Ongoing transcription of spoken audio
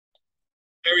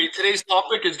Harry, today's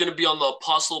topic is going to be on the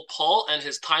Apostle Paul and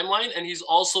his timeline, and he's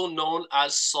also known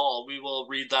as Saul. We will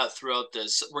read that throughout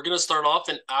this. We're going to start off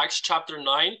in Acts chapter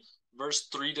 9, verse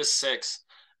 3 to 6.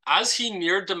 As he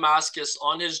neared Damascus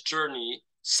on his journey,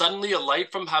 suddenly a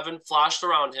light from heaven flashed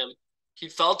around him. He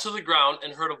fell to the ground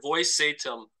and heard a voice say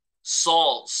to him,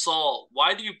 Saul, Saul,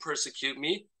 why do you persecute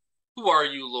me? Who are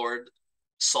you, Lord?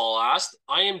 Saul asked.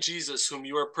 I am Jesus, whom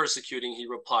you are persecuting, he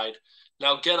replied.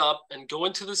 Now get up and go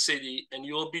into the city, and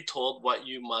you will be told what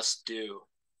you must do.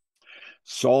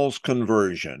 Saul's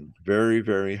conversion, very,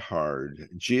 very hard.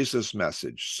 Jesus'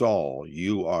 message, Saul,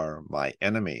 you are my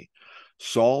enemy.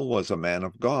 Saul was a man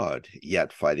of God,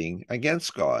 yet fighting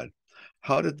against God.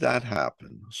 How did that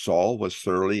happen? Saul was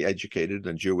thoroughly educated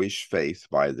in Jewish faith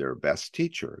by their best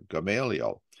teacher,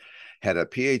 Gamaliel, had a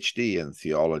PhD in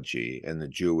theology in the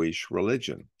Jewish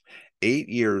religion. 8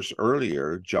 years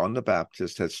earlier, John the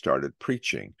Baptist had started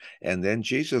preaching, and then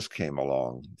Jesus came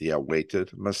along, the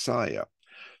awaited Messiah.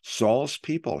 Saul's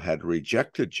people had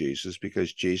rejected Jesus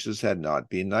because Jesus had not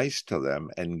been nice to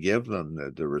them and given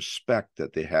them the respect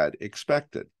that they had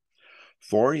expected.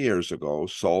 4 years ago,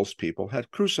 Saul's people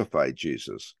had crucified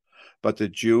Jesus, but the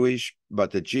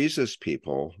Jesus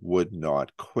people would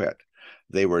not quit.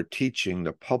 They were teaching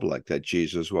the public that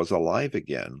Jesus was alive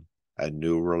again. A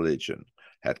new religion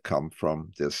had come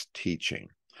from this teaching.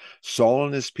 Saul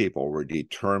and his people were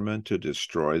determined to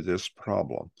destroy this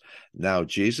problem. Now,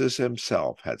 Jesus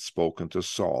himself had spoken to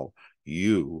Saul,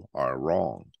 You are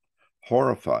wrong.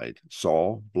 Horrified,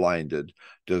 Saul, blinded,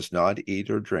 does not eat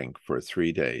or drink for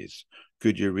 3 days.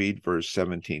 Could you read verse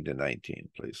 17 to 19,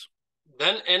 please?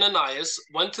 Then Ananias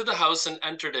went to the house and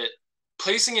entered it.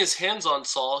 Placing his hands on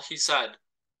Saul, he said,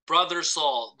 Brother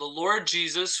Saul, the Lord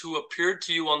Jesus, who appeared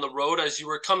to you on the road as you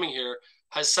were coming here,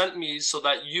 has sent me so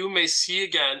that you may see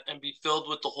again and be filled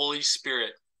with the Holy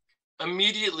Spirit.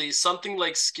 Immediately, something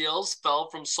like scales fell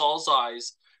from Saul's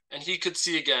eyes, and he could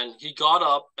see again. He got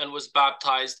up and was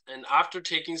baptized, and after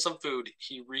taking some food,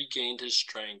 he regained his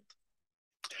strength.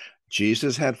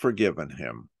 Jesus had forgiven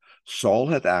him. Saul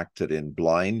had acted in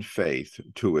blind faith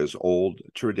to his old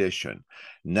tradition.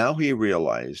 Now he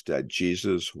realized that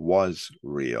Jesus was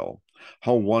real.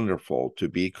 How wonderful to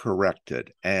be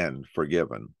corrected and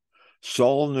forgiven.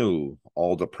 Saul knew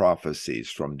all the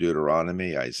prophecies from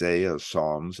Deuteronomy, Isaiah,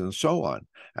 Psalms, and so on.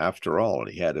 After all,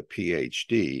 he had a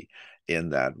PhD in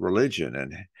that religion,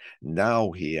 and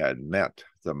now he had met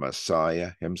the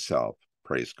Messiah himself.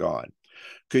 Praise God.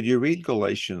 Could you read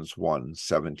Galatians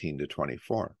 1:17 to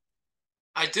 24?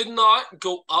 I did not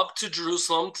go up to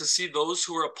Jerusalem to see those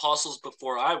who were apostles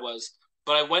before I was,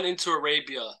 but I went into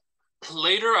Arabia.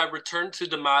 Later, I returned to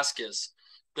Damascus.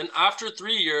 Then, after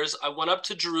 3 years, I went up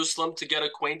to Jerusalem to get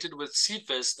acquainted with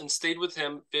Cephas and stayed with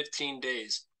him 15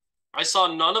 days. I saw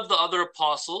none of the other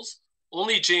apostles,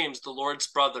 only James, the Lord's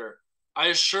brother. I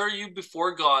assure you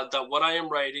before God that what I am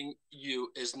writing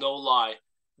you is no lie.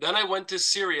 Then I went to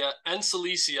Syria and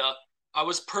Cilicia. I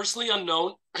was personally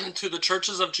unknown to the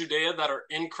churches of Judea that are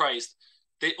in Christ.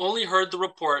 They only heard the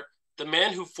report. The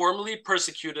man who formerly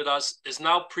persecuted us is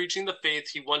now preaching the faith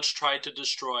he once tried to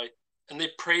destroy, and they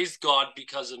praised God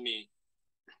because of me.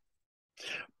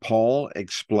 Paul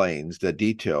explains the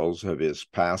details of his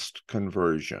past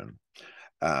conversion.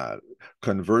 Uh,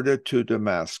 Converted to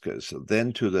Damascus,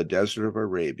 then to the desert of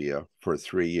Arabia for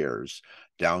 3 years,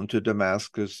 down to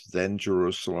Damascus, then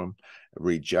Jerusalem,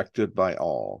 rejected by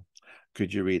all.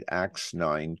 Could you read Acts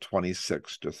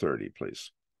 9:26 to 30,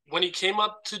 please? When he came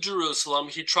up to Jerusalem,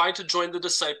 he tried to join the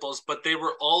disciples, but they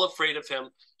were all afraid of him,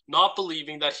 not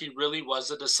believing that he really was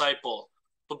a disciple.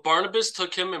 But Barnabas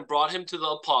took him and brought him to the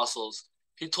apostles.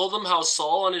 He told them how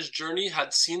Saul on his journey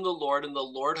had seen the Lord and the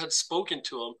Lord had spoken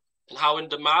to him, and how in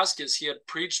Damascus he had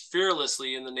preached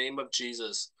fearlessly in the name of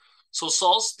Jesus. So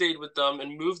Saul stayed with them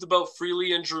and moved about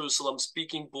freely in Jerusalem,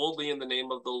 speaking boldly in the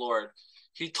name of the Lord.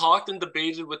 He talked and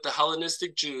debated with the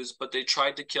Hellenistic Jews, but they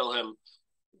tried to kill him.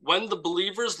 When the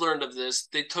believers learned of this,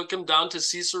 they took him down to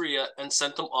Caesarea and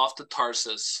sent him off to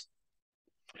Tarsus.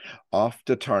 Off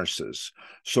to Tarsus.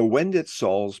 So when did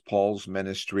Paul's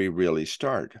ministry really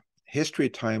start? History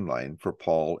timeline for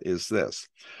Paul is this.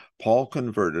 Paul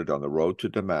converted on the road to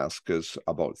Damascus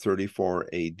about 34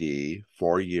 AD,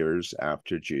 4 years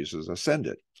after Jesus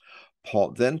ascended.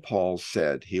 Then Paul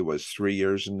said he was 3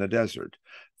 years in the desert,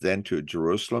 then to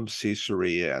Jerusalem,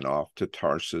 Caesarea, and off to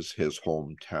Tarsus, his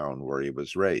hometown where he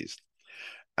was raised.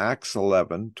 Acts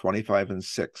 11:25 and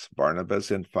 6,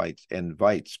 Barnabas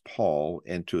invites Paul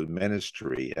into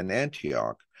ministry in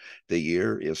Antioch. The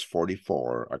year is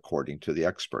 44, according to the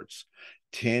experts.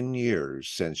 10 years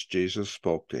since Jesus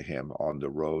spoke to him on the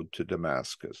road to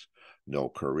Damascus. no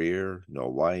career, no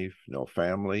wife, no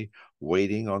family,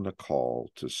 waiting on the call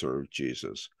to serve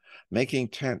Jesus, making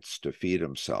tents to feed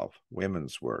himself,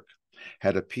 women's work,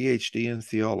 had a PhD in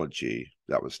theology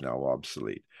that was now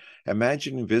obsolete.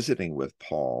 Imagine visiting with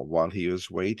Paul while he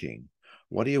was waiting.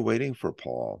 What are you waiting for,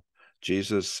 Paul?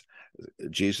 Jesus,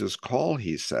 Jesus' call,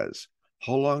 he says.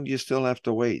 How long do you still have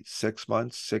to wait? 6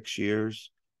 months, 6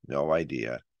 years? No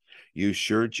idea. You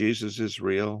sure Jesus is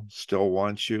real? Still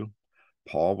wants you?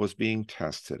 Paul was being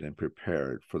tested and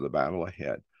prepared for the battle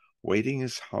ahead. Waiting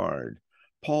is hard.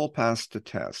 Paul passed the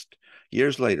test.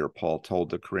 Years later, Paul told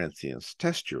the Corinthians,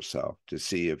 test yourself to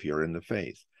see if you're in the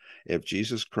faith. If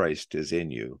Jesus Christ is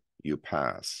in you, you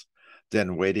pass.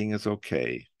 Then waiting is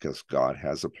okay because God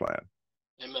has a plan.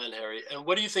 Amen, Harry. And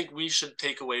what do you think we should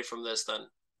take away from this then?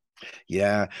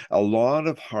 Yeah, a lot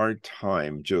of hard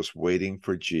time just waiting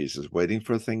for Jesus, waiting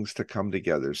for things to come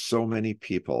together. So many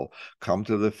people come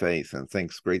to the faith and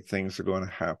thinks great things are going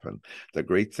to happen. The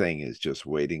great thing is just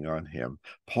waiting on him.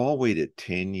 Paul waited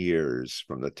 10 years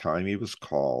from the time he was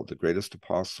called, the greatest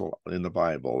apostle in the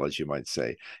Bible, as you might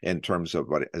say, in terms of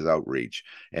what his outreach.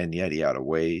 And yet he had to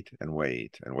wait and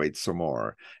wait and wait some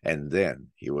more. And then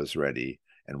he was ready.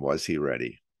 And was he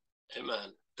ready?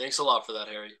 Amen. Thanks a lot for that,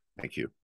 Harry. Thank you.